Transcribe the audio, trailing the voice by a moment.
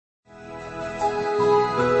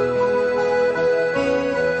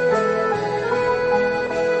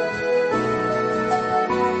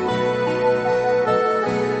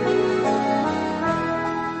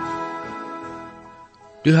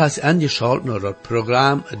Du hast angeschaut naar het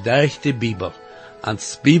programma Durch de Bibel.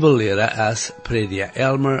 Als Bibellehrer is prediker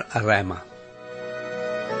Elmer Reimer.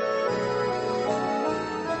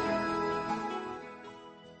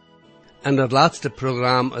 In het laatste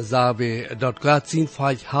programma zagen we dat God zijn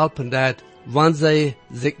volk helpen dat, wanneer zij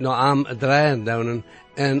zich naar am draaien doen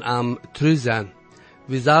en am trouw zijn.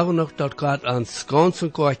 We zagen nog dat God ons ganz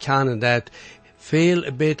en kort kennen dat veel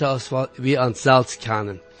beter als wat we ons zelfs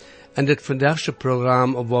kennen. En dit vandaagse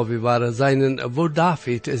programma waar we waren zijn, wo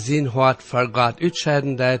David zijn hart voor God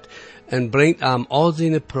uitscheiden dat en brengt am al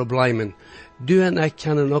zijn problemen. Du en ik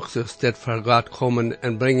kunnen ook zo steeds voor God komen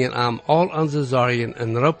en brengen am al onze zorgen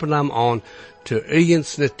en roepen am aan te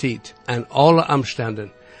eigens tijd en alle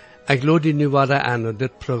omstanden. Ik lood je nu weer aan om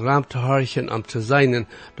dit programma te horen om te zijn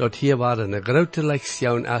dat hier weer een grote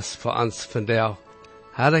lektion is voor ons vandaag.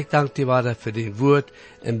 Herr, ik dank je weer voor die woord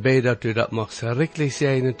en bid dat u dat mag schrikkelijk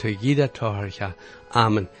zijn te jeder te horen.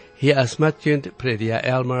 Amen. Hier is met prediker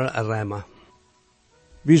Elmer Reimer.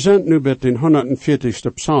 We zijn nu bij de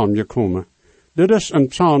 140ste psalm gekomen. Dit is een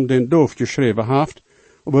psalm den Doof geschreven heeft,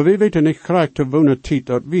 maar we weten niet graag te wonen tijd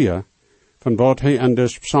dat we. Van wat hij in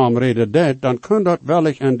des psalm reden deed, dan kon dat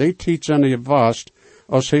wellicht in die tijd zijn geweest,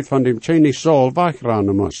 als hij van dem Tjenis Saul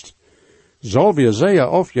wegrennen moest. Zal we zeer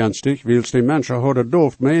afjenstig, wils die mensen hadden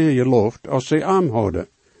doof meer geloofd, als ze arm hadden.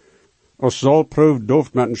 Als Saul proeft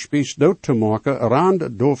doof met een spies dood te maken,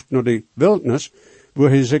 raande doof naar de wildnis, waar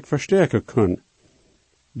hij zich versterken kon.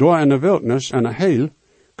 Door in de wildnis en een heel,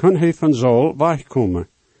 kon hij van Saul wegkomen.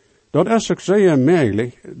 Dat is ook zeer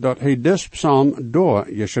mogelijk dat hij des psalm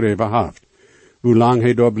doorgeschreven heeft. Hoe lang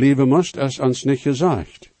hij daar blijven moest, is ons niet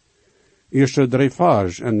gezegd. Eerste 3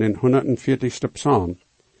 vers in de 140ste psalm.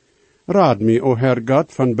 Raad mij, o Herr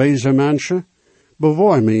God, van deze mensen,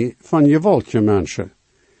 bewaar mij van gewaltige mensen,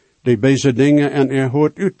 die deze dingen en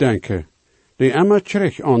hoort uitdenken, die immer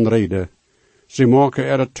terug aanreden. Ze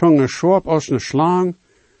maken de tongen scherp als een slang,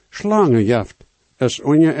 slangenjaft is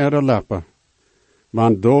onder de lippen.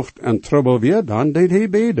 Want dooft en trubbel weer, dan deed hij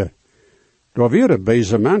beden. Door weer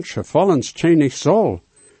deze mensen vallens Tjenis Saul,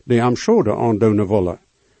 die am schode aandoen willen.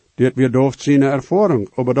 Dit weer dooft zijn ervaring,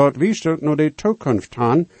 aber dat wiest ook naar de toekomst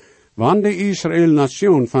aan, wanneer de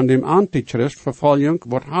Israël-nation van dem Antichrist vervolging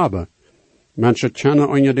wordt hebben. Mensen kunnen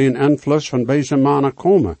onder den invloed van deze mannen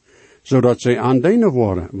komen, zodat zij aandenen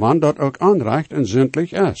worden, want dat ook aanrecht en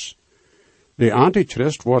zindelijk is. De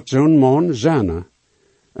Antichrist wordt zo'n man zijn.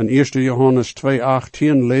 In 1 Johannes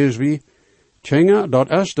 2:18 lezen we, Tjenga,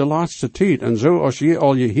 dat is de laatste tijd, en zoals je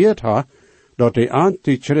al gehoord hebt, dat de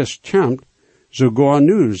Antichrist komt, sogar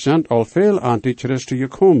nu zijn al veel Antichristen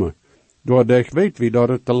gekomen. Doordat weet wie dat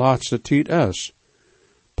het de laatste tijd is.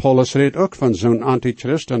 Paulus redt ook van zo'n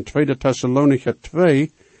Antichrist in 2 Thessalonicher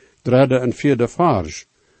 2, 3 en 4 vers.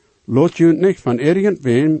 Laat je niet van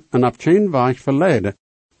irgendwem en op geen weg verleiden,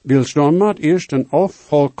 wils dan moet eerst een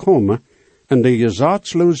afval komen, en de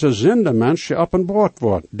gezaatsloze zinde mensen openbaard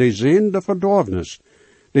wordt, die zien de verdorvenis,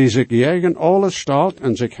 die zich tegen alles stelt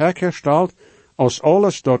en zich herstelt als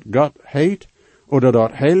alles dat God heet, oder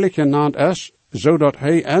dat heilig genaamd is, zodat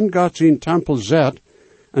hij in God zijn tempel zet,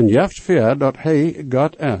 en jeft ver dat hij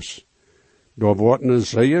God is. Daar wordt een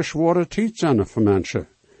zeer zware tijd zijn voor mensen,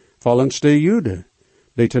 volgens de Joden,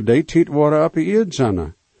 die te die tijd worden op de eerd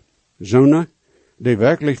zijn. Zonen, die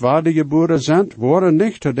werkelijk wedergeboren zijn, worden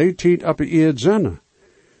niet te die tijd op de eerd zijn.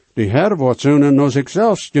 De Heer wordt zonen naar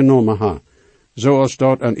zichzelf genomen ha, zoals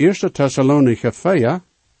dat in 1 Thessalonicher 4,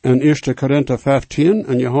 en 1 Korinther 15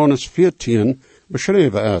 en Johannes 14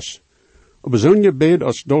 beschreven is. Op zo'n gebed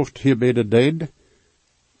als dooft hier beden deed,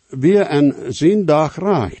 weer en zijn dag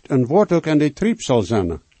reicht, en wordt ook in de trieb zal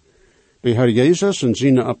zijn. De Heer Jezus en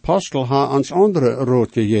zijn apostel ha ons andere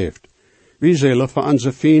rood gegeven. Wie zullen voor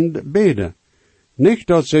onze vriend beden. Niet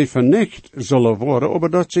dat zij vernicht zullen worden, maar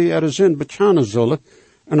dat zij er zin bekennen zullen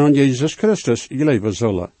en aan Jezus Christus leven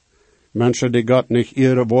zullen. Mensen die God niet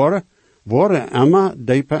eren worden immer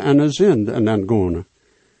dieper in de zin en dan gaan.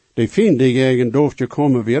 De vrienden die tegen doof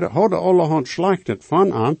gekomen werden, hadden allerhand slechtet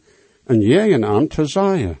van aan en jegen aan te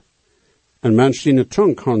zeggen. En mensen die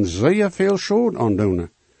tong kan zeer veel schuld aandoen.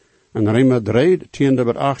 En Römer 3,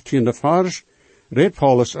 10-18 vers, redt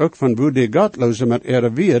Paulus ook van hoe die godloze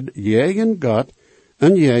met weer jegen God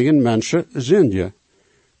en jegen mensen zindje.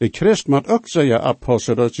 De Christ moet ook zeer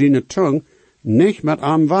oppassen dat zijn tong niet met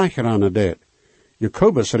hem wegrennen deed.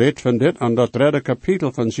 Jacobus redt van dit aan dat 3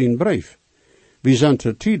 kapitel van zijn brief. We zijn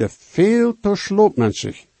te tijden veel te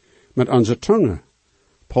sloopmensig met onze tongen.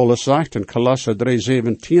 Paulus zegt in Kolosser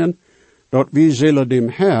 3:17 dat we zullen dem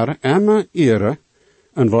Herr immer eren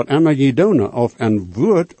en wat immer je doen of een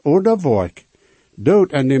woord oder werk,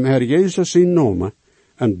 dood in dem Herr Jezus zijn naam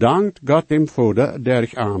en dankt God dem Vader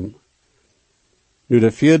derg aan. Nu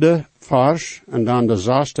de 4e vers, en dan de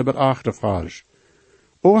 6e tot 8e vers.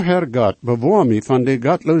 O Herr God, bewaar mij van de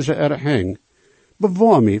godloze erhang.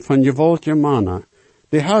 Bewaar mij van je woltje mannen.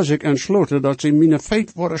 Die has ik entsloten dat ze mijn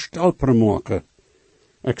feit worden stelper maken.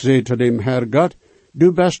 Ik zei te dem Herr God,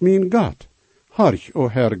 du best mijn God. Horch, o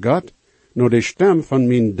Herr God, naar de stem van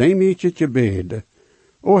mijn demietje bede.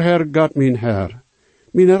 O Herr God, mijn Herr,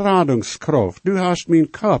 mijn radingskracht, du hast mijn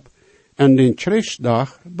kop en den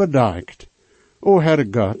Christdag bedekt. O Herr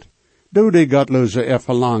God, du de godloze er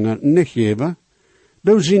verlangen niet geven,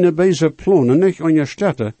 du ziene deze plannen niet aan je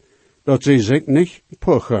stette, dat ze zich niet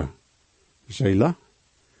puchen. Zela.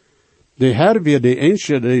 De Herr weer de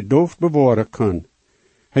enige die doof bewaren kan.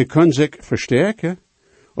 Hij kan zich versterken,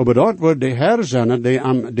 maar dat wordt de Herr zijn die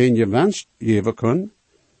am den je wenst geven kan.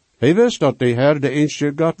 Hij wist dat de Herr de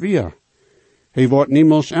enige God weer. Hij wordt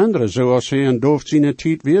niemals andere, zoals hij een doof zijn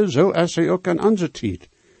tijd weer, zo is hij ook in onze tijd.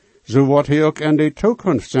 Zo wordt hij ook in de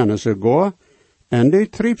toekomst zijn sogar, en de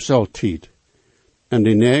triebsaltijd. En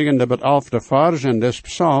de 9e tot 11e vers in des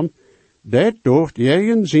psalm, dat dooft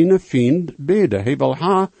jij zijn vriend beden. Hij wil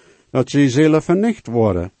ha, dat ze zullen vernicht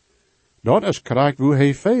worden. Dat is krijg hoe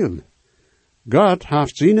hij veel. God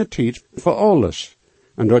heeft zijn tijd voor alles.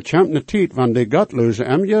 En dat komt een tijd wanneer de godloze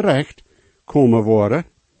en je recht komen worden.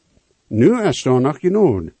 Nu is er nog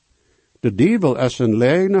genoeg. De duivel is een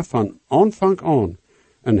leger van aanvang aan.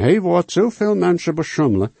 En hij wordt zoveel mensen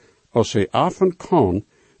beschummelen als hij af en kan,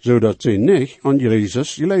 zodat ze niet aan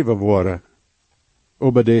Jezus leven worden.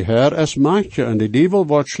 Aber de Herr is machtig en de duivel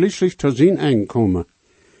wordt schließlich te zijn aankomen.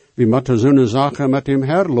 We moeten zo'n zaken met hem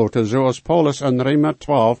herloten, zoals Paulus in Römer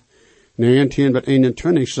 12, 19 tot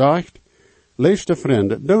 21 zegt, liefste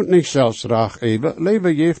vrienden, doet niet zelfs raag even,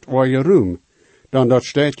 leven geeft waar je roem. Dan dat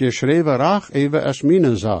staat je schreven, raag even is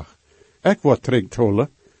mijn zaak. Ik word terugtolen,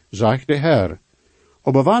 zegt de Herr.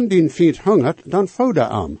 Aber wanneer die vriend hungert, dan voeder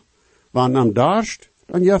am. Wanneer am darst,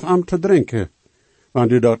 dan geef am te drinken.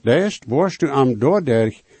 Wanneer du dat deest, worst du am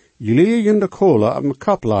doorderg, geleegende kolen op mijn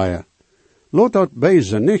kop leien. Laat dat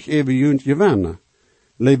bezen niet even junt je wennen.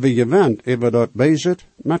 Leven je wend even dat bezet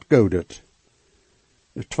met godet.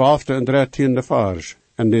 De 12e en 13e vers,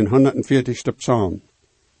 en de 140ste psalm.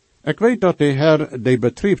 Ik weet dat de Herr de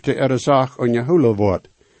betriebte er zaak aan je holen wordt,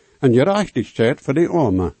 en je rechtigheid voor de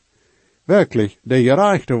armen. Werkelijk, de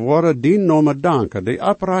gerechte worden dien nomen danken, de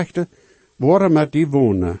oprechte worden met die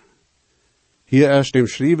wonen. Hier is dem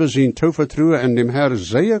Schrijver zijn toevertrouwen en dem Herr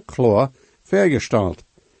zeer klar vergesteld.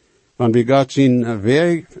 Wanneer we God zijn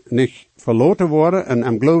weg niet verloten worden en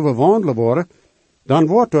am geloven wandelen worden, dan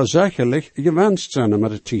wordt er zekerlijk gewenst zijn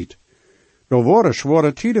met de tijd. Er worden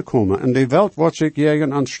zware tijden komen en de welt wordt zich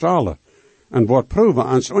jegen aan stalen en wordt proeven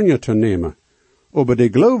ans onje te nemen. Aber de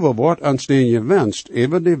geloven wordt ans den gewenst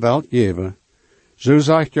even de welt geven. Zo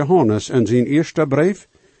zegt Johannes in zijn eerste brief,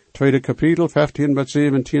 2 kapitel, 15 tot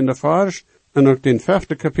 17 vers, en ook den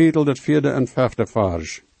 5e kapitel, dat 4e en 5e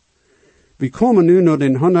vers. We komen nu naar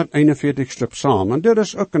den 141ste psalm, en dit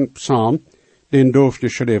is ook een psalm, den Doof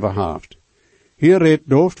geschreven heeft. Hier redt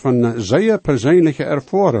Doof van een zeer persoonlijke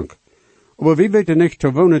ervaring, maar we weten niet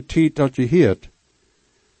te wonen tijd dat je heert.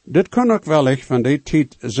 Dit kan ook wel echt van die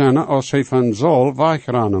tijd zijn als hij van Saul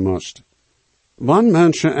wegrennen moest. Wanneer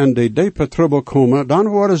mensen in de diepe trouble komen, dan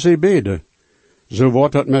worden ze beden. Zo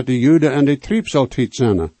wordt het met de Joden en de triebsaltijd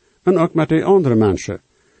zijn, en ook met de andere mensen.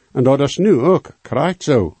 En dat is nu ook, krijgt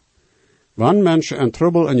zo. Wanneer mensen in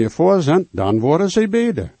trouble en je voor zijn, dan worden ze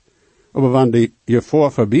beden. Maar wanneer je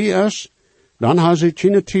voor voorbij is, dan hebben ze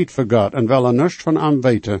geen tijd voor God en willen niets van hem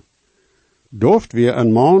weten. Dooft weer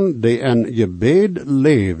een man die in je bed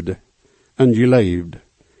leefde en je leefde.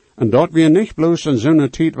 En dat weer niet bloos in zo'n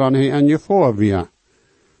tijd wanneer hij in je voor weer.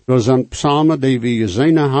 Dat zijn psalmen die we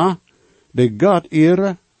gezien hebben, die God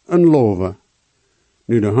eren en loven.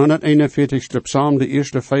 Nu de 141ste psalm, de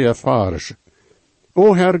eerste 4 vers.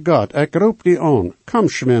 O Herr God, ik roep die aan, kom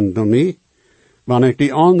schwind naar mij. Wanneer ik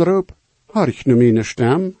die aanroep, horch nu mijn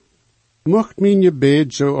stem. Mocht mijn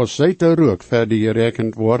gebed zoals zij te rook verder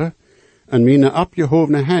gerekend worden, en mijn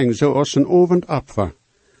opgehovene hang zoals een ovend apfer.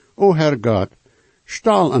 O Herr God,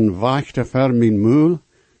 stal een wachte voor mijn muil,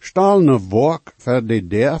 stal een wolk voor de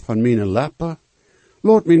deur van mijn lippen.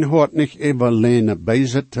 Laat mijn hart niet even alleen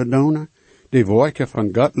bezit te doen, die wolken van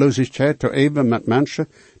godloosheid te even met mensen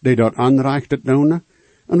die dat aanreicht doen,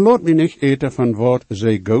 en laat mij niet eten van wat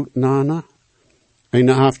zij goed namen. En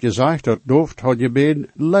hij heeft gezegd dat dooft had je bed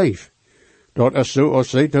leef. Dat is zo als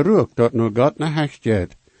zij te rook, dat nu God naar hecht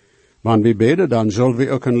gaat. Wanneer we beden, dan zullen we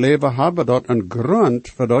ook een leven hebben dat een grond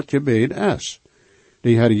voor dat je bed is. De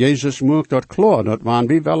Heer Jezus maakt dat klaar, dat wanneer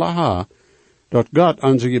we willen hebben, dat God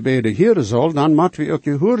onze gebeden hieren zal, dan moeten we ook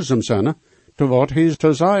gehoorzaam zijn, te wat hij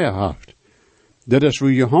te zeggen heeft. Dit is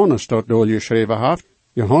hoe Johannes dat doorgeschreven heeft,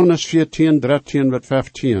 Johannes 14,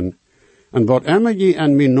 13-15. En wat immer je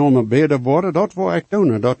en mijn naam beden worden, dat wil ik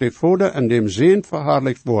doen, dat de Vader en dem Zoon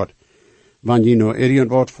verherrlicht wordt. Wanneer je nou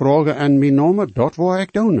irgendwat vragen en mijn naam, dat wil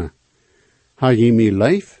ik doen. Ha je mij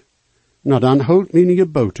lief? Nou dan houd mijn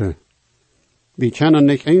geboten. We kunnen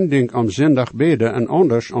niet één ding om zondag beden en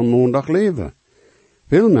anders om maandag leven.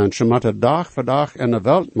 Veel mensen moeten dag voor dag in de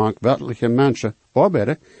wereld maken wettelijke mensen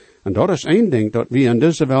arbeiden, en dat is één ding dat we in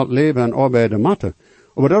deze wereld leven en arbeiden moeten.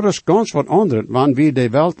 Maar dat is ganz wat anders, wanneer we de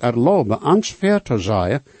wereld erlauben, ons ver te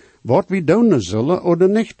zeggen, wat we doen zullen of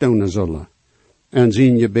niet doen zullen. En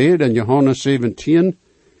zien je gebed in Johannes 17,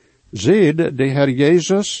 zeide de Heer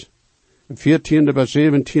Jezus, 14e bij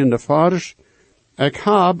 17e vers, ik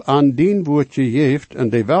heb aan dien woord gegeven en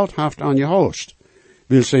de wereld heeft aan je host.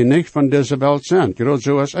 Wil zij niet van deze wereld zijn, groot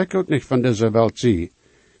zoals ik ook niet van deze wereld zie.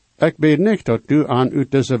 Ik bid niet dat du aan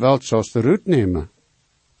uit deze wereld zoals eruit nemen,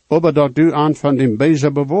 aber dat du aan van den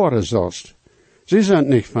Bezen bewahren zost. Sie zijn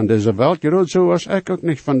niet van deze wereld, groot zoals ik ook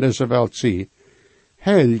niet van deze wereld zie.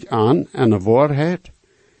 Heilig aan en de waarheid,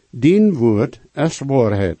 dien woord is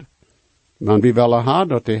waarheid. Wanneer we willen hebben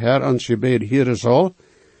dat de Heer ons gebed hieren zal,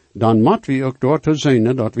 dan moet we ook door te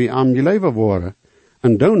zijn dat we aan je leven worden,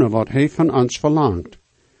 en doen wat hij van ons verlangt.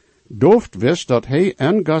 Dooft wist dat hij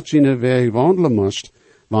en God zijn weg wandelen moest,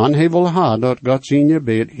 wanneer hij wil hebben dat God zijn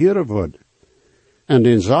gebed hieren wordt. En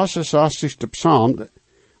in 66e psalm,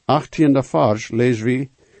 18e vers, lezen we,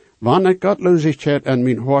 wanneer ik godloosheid in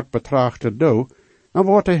mijn hart betrachte doe, dan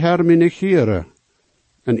wordt de Heer mij negeren.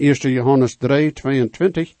 In 1 Johannes 3,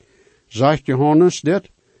 22, zegt Johannes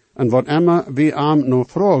dit, en wat immer we aan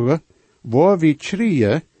nog vragen, waar we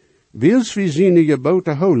schreeuwen, wils we zijn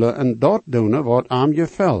geboten houden en dat doen wat aan je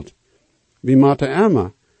valt. We moeten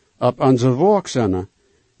immer op onze werk zijn,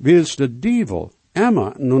 wils de duivel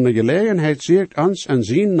immer nun de gelegenheid ziet ons en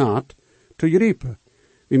zijn naad te grijpen.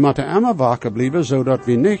 We moeten immer wakker blijven, zodat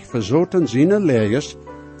we niet verzoten zijn leegers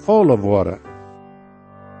voller worden.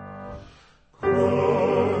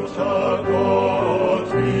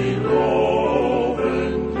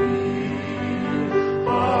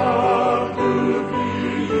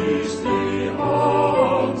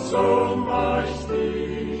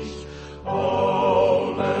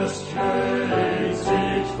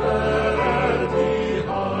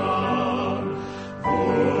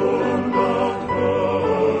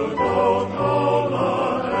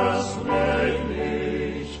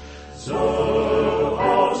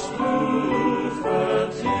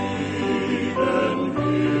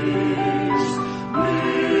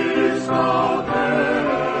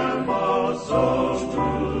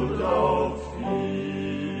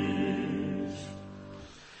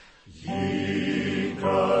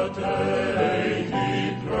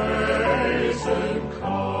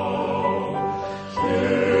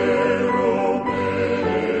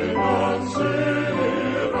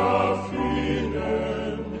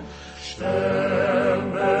 Ständig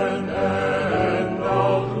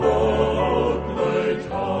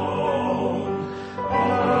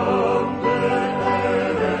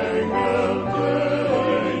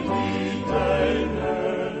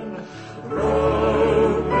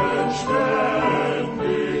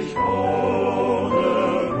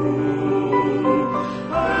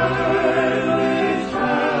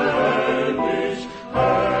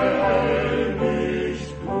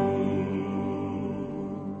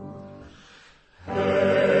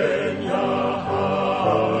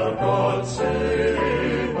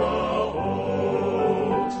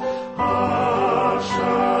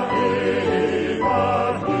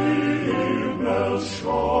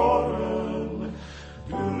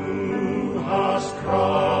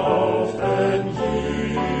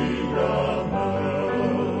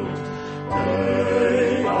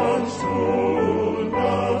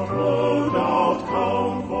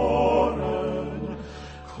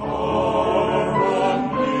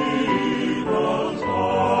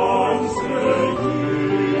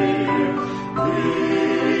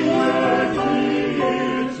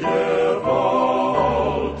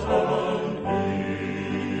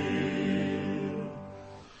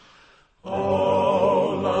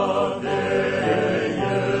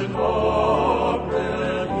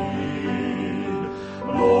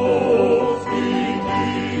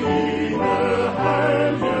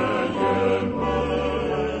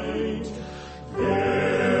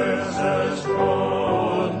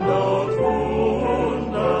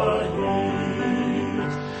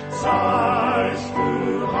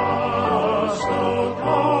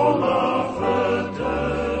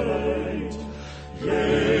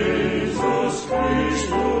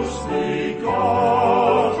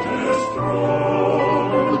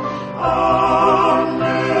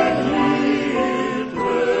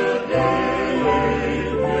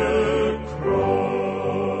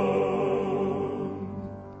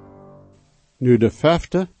Nu de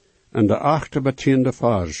 5e en de 8e betiende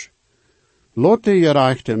vers. Lot de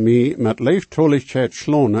gerechte mij met leeftoligheid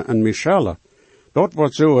slone en mischelle. Dat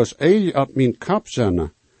wordt zoals eil op mijn kap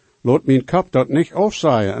zenne. Lot mijn kap dat niet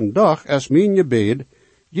afzaaien en dag als mijn gebed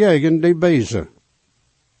jegen de beze.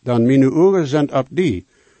 Dan mijn ogen zijn op die,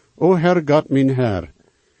 o Herr God mijn Herr,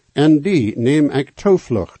 en die neem ik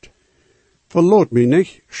toevlucht. Verloot mij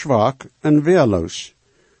niet zwak en weerloos.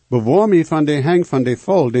 Bewaar mij van de hang van de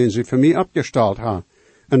val den ze voor mij opgesteld ha,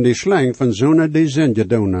 en de slang van zonen die zinje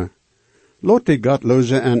doen. Laat die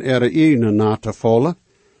godloze en ene na te vallen,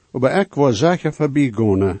 aber ik wil zeker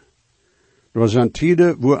voorbijgaan. Er zijn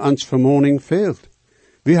tijden waar ons vermoning veelt.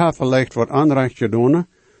 We hebben vielleicht wat onrecht gedaan,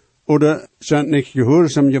 oder zijn niet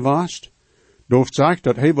gehoorzaam geweest. Dooft zegt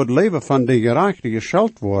dat hij wordt leven van de gerechte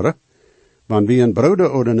gescheld worden, wanneer we een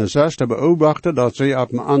broeder oder een zuster beobachten dat ze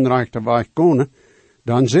op een onrechte weg gaan,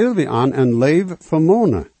 dan zullen we aan een leven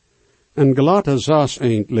vermonen. In Galater 6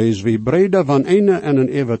 lezen we, breder van ene en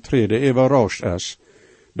een overtrede overrascht is.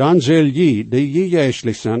 Dan zul je, die je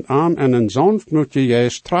geestelijk zijn, aan en een sanftmoed je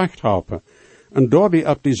geest terecht helpen. En daarbij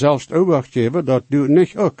op die zelfs obacht geven, dat du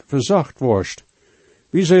niet ook verzacht wordt.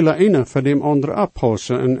 We zullen ene voor dem andere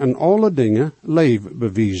oppassen en in alle dingen leven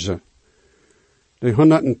bewijzen. De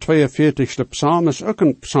 142ste psalm is ook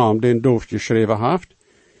een psalm den Doof geschreven heeft.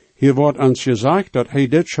 Hier wordt ons gezegd dat hij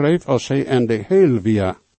dit schreef als hij in de heel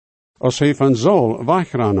weer. Als hij van Saul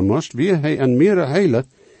wegrennen moest, wie hij een meer hele,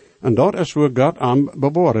 en dat is waar God hem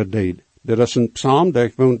bewaren deed. Dit is een psalm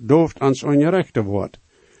dat woont dooft ans ongerechte wordt.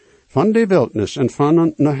 Van de wildnis en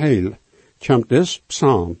van een heel, komt dit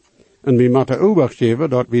psalm, en we moeten obacht geven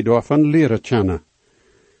dat we daarvan leren kennen.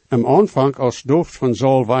 Am aanvang als dooft van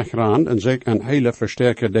Saul wegrend en zich een hele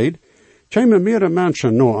versterker deed, kwamen meerdere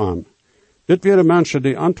mensen nou aan. Dit waren mensen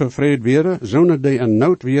die ontevreden waren, zonen die in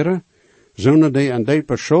nood waren, zonen die in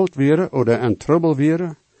diepe schuld waren oder in trouble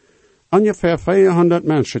waren. Ongeveer 400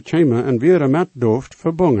 mensen kwamen en waren met dooft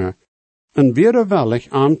verbonden, en waren wellig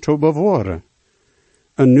aan te bewaren.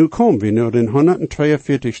 En nu komen we naar de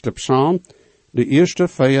 142ste psalm, de eerste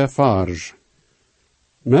 4 vers.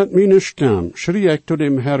 Met mijn stem schrie ik tot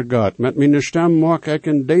dem Herr God, met mijn stem maak ik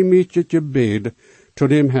een demetje gebed tot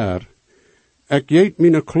dem Herr. Ik jeet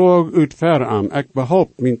mijn klaag uit verarm, ik behoud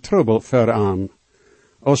mijn trouble verarm.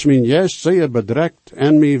 Als mijn geest zeer bedrekt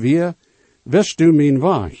en mij weer, wist du mijn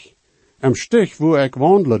weg. Am stich wo ik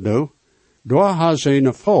wandelen doe, daar ha ze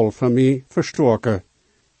een val voor mij verstoken.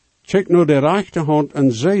 Kijk naar de rechterhand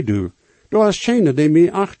en zei du, daar is geen die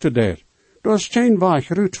mij achterdeed. Daar is geen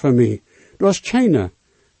weg uit voor mij. Daar is geen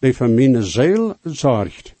die voor mijn ziel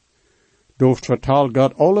zorgt. Dooft vertaal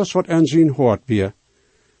God alles wat in zijn hart weer.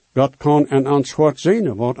 God kan in ons hart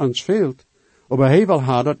zien wat ons veelt, aber hij wil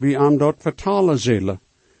ha dat we hem dat vertalen zullen.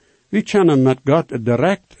 We kunnen met God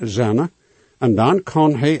direct zijn, en dan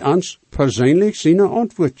kan hij ons persoonlijk zijn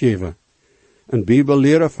antwoord geven. Een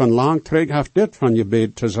bibelleraar van lang terug heeft dit van je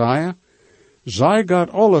gebed te zeggen. Zei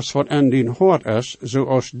God alles wat in din hart is,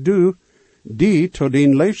 zoals du die tot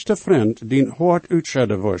din liefste vriend din hart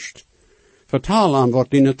uitzetten worst. Vertaal hem wat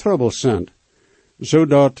dine troubles zijn,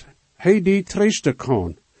 zodat hij die troosten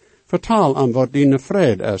kan. Vertaal hem wat dine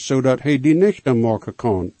vrede is, zodat hij die niet maken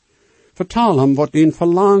kan. Vertaal hem wat din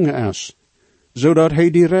verlangen is, zodat hij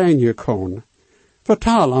die reinigen kan.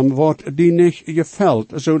 Vertaal hem wat die niet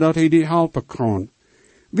gefällt, zodat hij die helpen kan.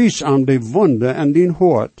 Wies hem de wonde en din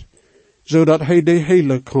hart, zodat hij die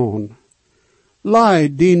helen kan.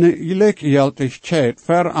 Lei dine likgiltigheid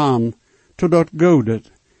ver hem, totdat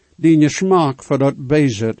godet, dine smaak voor dat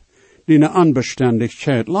bezet, dine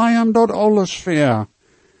onbestendigheid. Lei hem dat alles ver.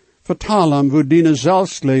 Vertaal hem wo dine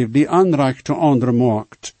zelfsleef die aanrecht te anderen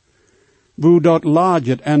maakt. Wo dat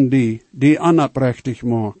laget en die onoprechtig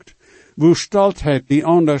maakt. Wo stoltheid die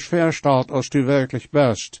anders verstelt als du wirklich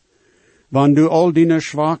bist. Wann du al dine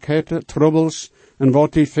Schwachheiten, Troubles en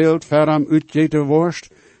wat die fehlt veram uitgeten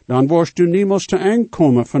worst, dan worst du niemals te eng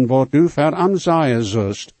komen van wat du veram zeggen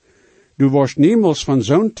zust. Du worst niemals van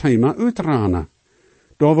zo'n thema uitranen.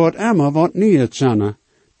 Daar wordt immer wat niet zijn,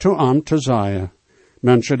 te am te zeggen.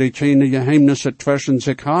 Mensen die keine geheimnissen tussen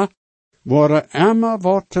zich ha, worden immer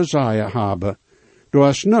wat te zeggen hebben. Du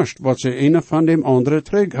is nichts wat ze een van dem andere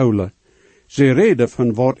terughouden. Ze reden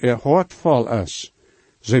van wat hart vol is.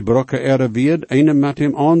 Ze brokken weer een met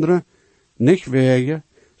dem andere, niet wegen.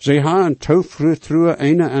 Ze hebben toevertrouwen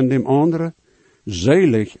een en dem andere.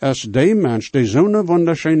 Selig is die mens die zo'n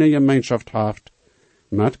wunderschöne gemeenschap heeft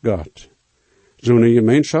met God. Zo'n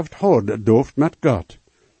gemeenschap hoort dooft met God.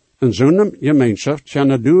 En zo'n gemeenschap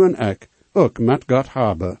kunnen du en ik ook met God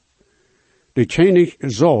hebben. De koning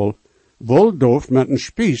zal wel dooft met een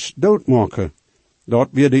spies doodmaken. Dat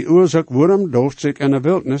weer die oorzaak waarom doof zich in de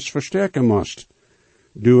wildnis versterken moest.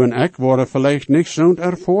 Du en ik worden vielleicht niet zo'n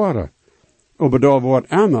ervaren. Aber daar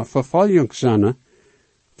wordt immer vervolging zijn,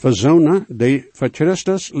 voor zonen die voor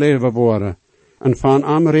Christus leven worden, en van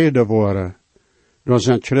hem reden worden. Daar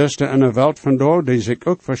zijn Christen in de wereld vandaar die zich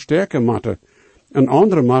ook versterken moeten, en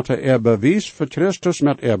andere moeten bewijs voor Christus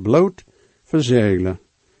met bloed verzegelen.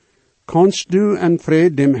 Kanst du en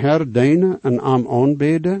vrede dem Herr dienen en hem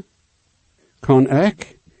aanbeden? Kan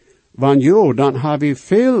ik? Want jo, dan heb ik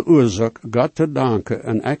veel oorzaak God te danken,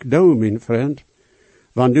 en ik doe, mijn vriend.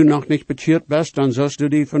 Want du nog niet bekeerd bent, dan zult du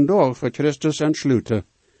die vandaag voor Christus entsluiten.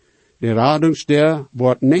 De reddingsder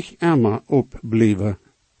wordt niet immer opblijven.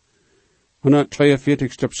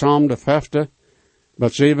 142. Psalm, de 5e,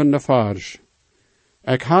 tot 7e vers.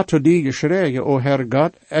 Ik had te die geschreven, o Herr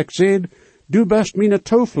God, ik zei, du bent mijn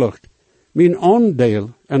toevlucht, mijn aandeel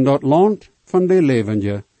in dat land van de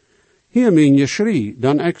levende. Hier mijn schrie,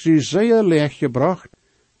 dan ik ze zeer leeg gebracht.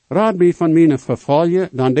 Raad mij van mijn vervalje,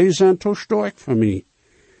 dan die zijn te sterk voor mij.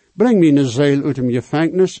 Breng mijn ziel uit de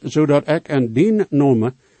gevangenis, zodat ik in dien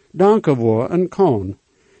nomen danken worden kan.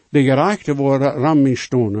 De gerechte worden ram mij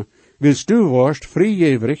stonen, wilst du worst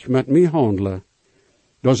vrijjevrig met mij handelen.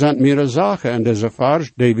 Er zijn meerdere zaken in deze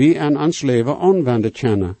vers, die wij in ons leven aanwenden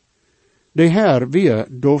kennen. De Heer, weer,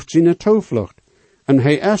 dooft zijn toevlucht, en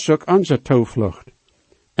hij is ook onze toevlucht.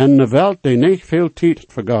 En de wereld die niet veel tijd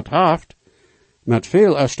voor God heeft, met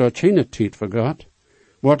veel is er geen tijd voor God,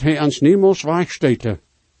 wordt hij ons niemals wegsteten.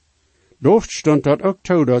 Dooft stond dat ook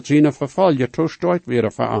toe dat zijn vervalje toestuit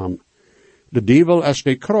weer voor hem. De duivel is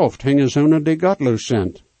de kracht hingen zonen die godloos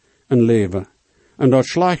zijn, en leven, en dat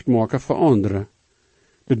slecht maken voor anderen.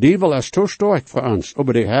 De duivel is te sterk voor ons,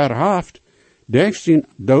 aber de Heer heeft, die zijn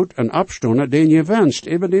dood en opstonden, den je wenst,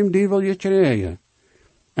 even dem duivel je krijgen.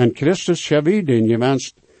 En Christus zal wie den je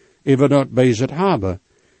wenst, even dat bezig hebben.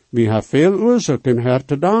 We hebben veel oorzaak dem Heer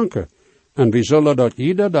te danken, en we zullen dat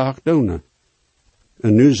iedere dag doen.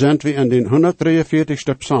 En nu zijn we in de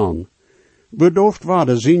 143. Psalm. Bedooft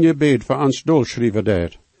waarde zijn je beet voor ons doorschrijven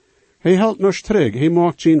deed. Hij houdt nos terug, hij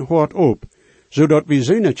maakt zijn hart op, zodat we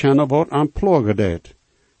zien kennen wat aan plagen deed.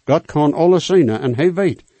 God kan alles zien en hij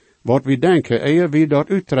weet wat we denken eer we dat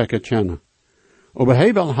uittrekken kennen. Aber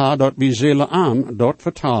hij wil ha dat we zullen aan dat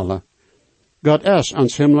vertalen. God is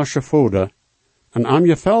ons himmlische Vader, en aan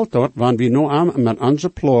je valt dat wanneer we nu aan met onze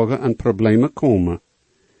plagen en problemen komen.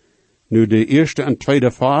 Nu de eerste en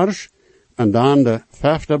tweede vers, en dan de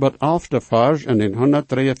 5e tot 11e vers in de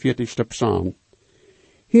 143. Psalm.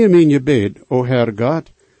 Hier mijn gebed, o Herr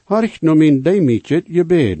God, richt nu mijn demietje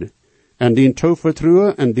gebed, en dien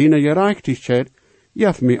toevertrouwen en diene gerechtigheid,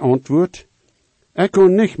 jef mij antwoord. Ik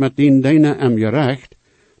kon niet met dien dienen en gerecht,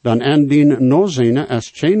 dan en dien nozijne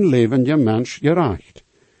is geen levende mens gerecht.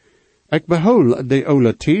 Ik behoud de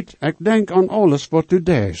oude tijd, ik denk aan alles wat du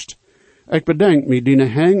deest. Ik bedenk me die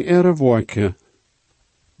hang woordje.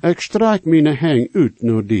 Ik strijk mijn hang uit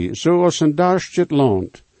naar die, zoals een darstje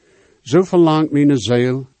land. Zo verlangt mijn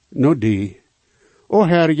ziel naar die. O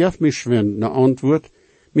Herr, jef mij schwind, na antwoord,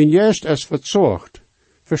 mijn geest is verzorgd.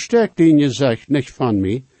 Versterk die je zegt niet van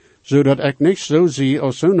mij, zodat ik niet zo zie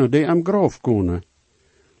als zonen die am graf kunnen.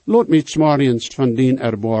 Laat mij smorgens van dien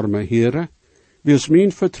erbarmen, Heere, wils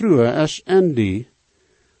mijn vertrouwen is en die.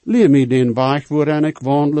 Leer mij den weg waarin ik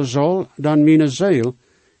wandelen zal, dan mijn ziel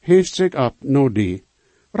heeft zich op naar die.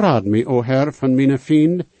 Raad mij, o Herr, van mijn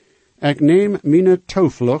vriend, ik neem mijn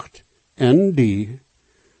toevlucht en die.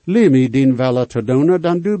 Leer mij den wille te doen,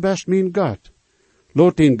 dan du best mijn God.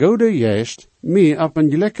 Laat den goede geest mij op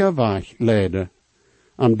een lekker weg leiden.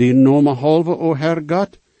 Am dien nomen halve, o Herr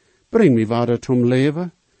God, breng mij water zum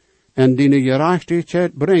leven, en die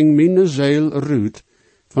gerechtigheid breng mijn ziel ruut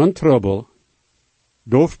van trouble.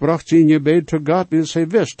 Doof bracht zijn gebed tot God, wil zij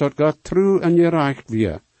wist dat God trouw en gerecht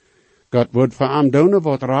weer. God wordt voor hem doen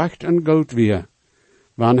wat recht en goed weer.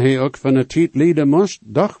 Wanneer hij ook van de tijd lijden moest,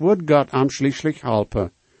 doch wordt God hem schließlich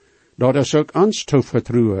helpen. Dat is ook ons te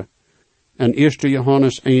vertrouwen. In 1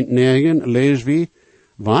 Johannes 1,9 lezen we,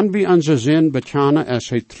 wanneer we onze zin bekennen, is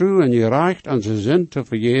hij trouw en gerecht onze zin te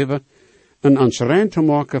vergeven en ons rein te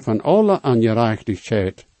maken van alle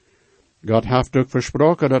ongerechtigheid. God heeft ook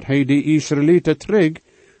versproken dat hij de Israëlieten terug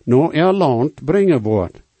naar land brengen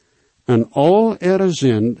wordt, en al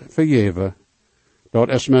zin vergeven. Dat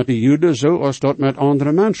is met de Joden zo als dat met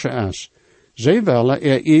andere mensen is. Zij willen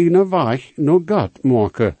eigen weg naar God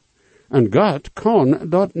maken, en God kan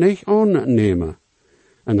dat niet aannemen.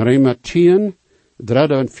 In Römer 10, 3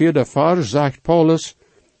 en 4 vers zegt Paulus,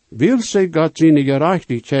 wil zij God zijn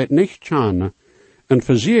gerechtigheid niet kennen, en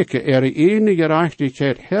verzekeren eigen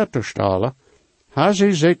gerechtigheid her te stellen, hat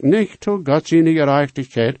sie sich nicht zu Gott seine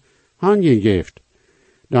Gerechtigkeit angegeben.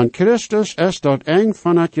 Dan Christus ist dort eng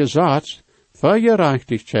van het gezat voor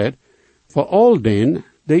gerechtigheid voor al den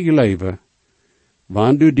die leven.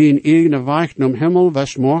 Wanneer du die eigen weg naar Himmel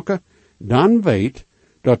west maken, dan weet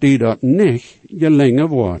dat die dat niet gelingen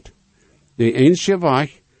wordt. De enige weg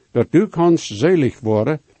dat du kannst selig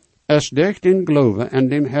worden, is dicht in geloven en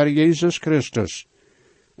dem Herr Jesus Christus.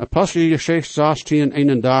 Apostelgeschichte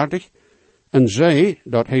 16:31, en zij,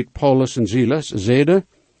 dat heet Paulus en Silas, zeiden,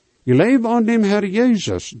 je leeft aan dem Herr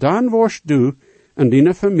Jesus, dan wordt du en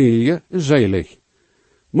die familie selig.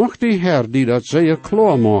 Mocht die Herr die dat zeer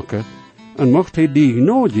klaar maken, en mocht hij die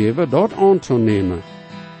genade geven dat aan te nemen.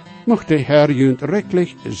 Mocht de Herr junt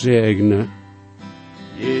rechtlich zegenen.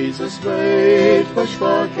 Jesus weet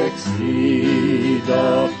versprach ik zie,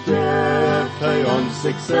 dat treft hij ons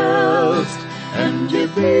zichzelf, en je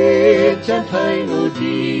weet en hij nu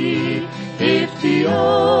die, heeft die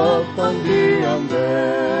op van die am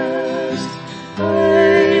best.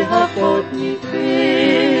 Hij hat God niet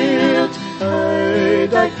gewild, hij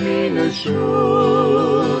dat meine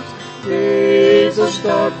schuld. Jezus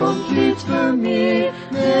starb vom Glied für mich,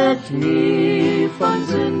 merkt mich von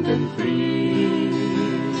Sünden frei.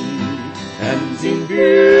 En zijn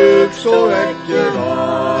Blut so echt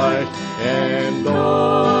gereicht, en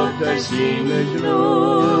dort er seine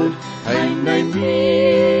Blut, ein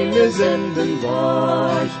meine Sünden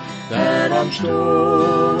weich, der am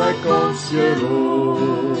Stuhl uns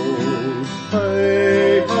geruht.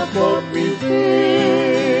 Hey, hat Gott mich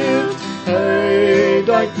geführt, hey,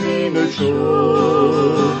 dein meine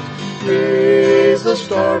Schuld. Jesus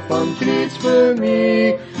starb am Kreuz für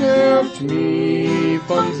mich, macht mich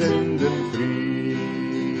von Sünden frei.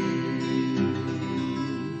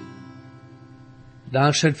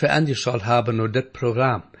 Dankeschön für angeschaut haben nur das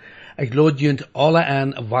Programm. Ich lade junt alle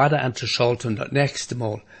an, weiter anzuschalten das nächste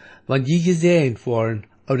Mal. Wenn je gesehen worden,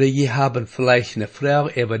 oder je haben vielleicht eine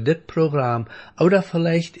Frage über das Programm, oder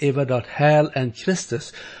vielleicht über das Heil an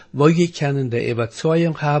Christus, wo je können die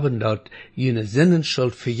Überzeugung haben, dass jene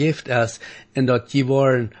Sinnenschuld vergift ist, und dass je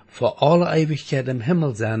wollen für alle Ewigkeit im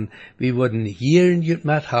Himmel sein, wir würden hier in jut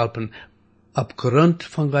mithelfen, aufgrund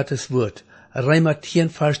von Gottes Wort. Römer 10,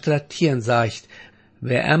 Vers 13 sagt,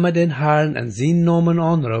 wer immer den Herrn an seinen Namen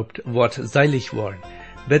anruft, wird selig worden.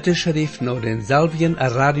 Bitte schrift noch den selben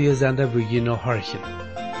Radiosender, wo ihr noch horchen.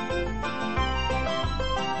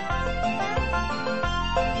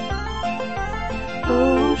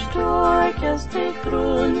 Hoe stark is de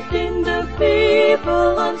grond in de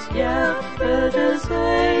Bibel ons jaagt, für das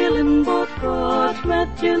Heilen, wat Gott met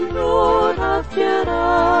je Not hat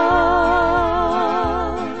geraakt.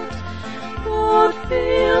 Wat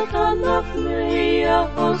fehlt dan noch mehr,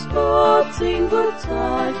 als Gott sein Wort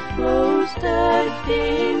sagt, bloß deckt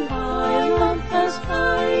den Heiland es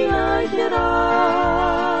einer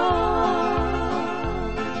geraakt.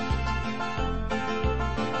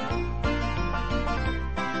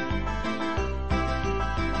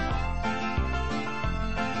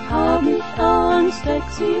 Hab ich Angst, ich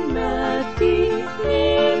sie mit die,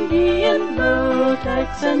 nehm die in Not,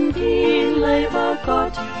 ich sind die, lieber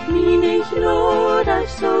Gott, mich nicht nur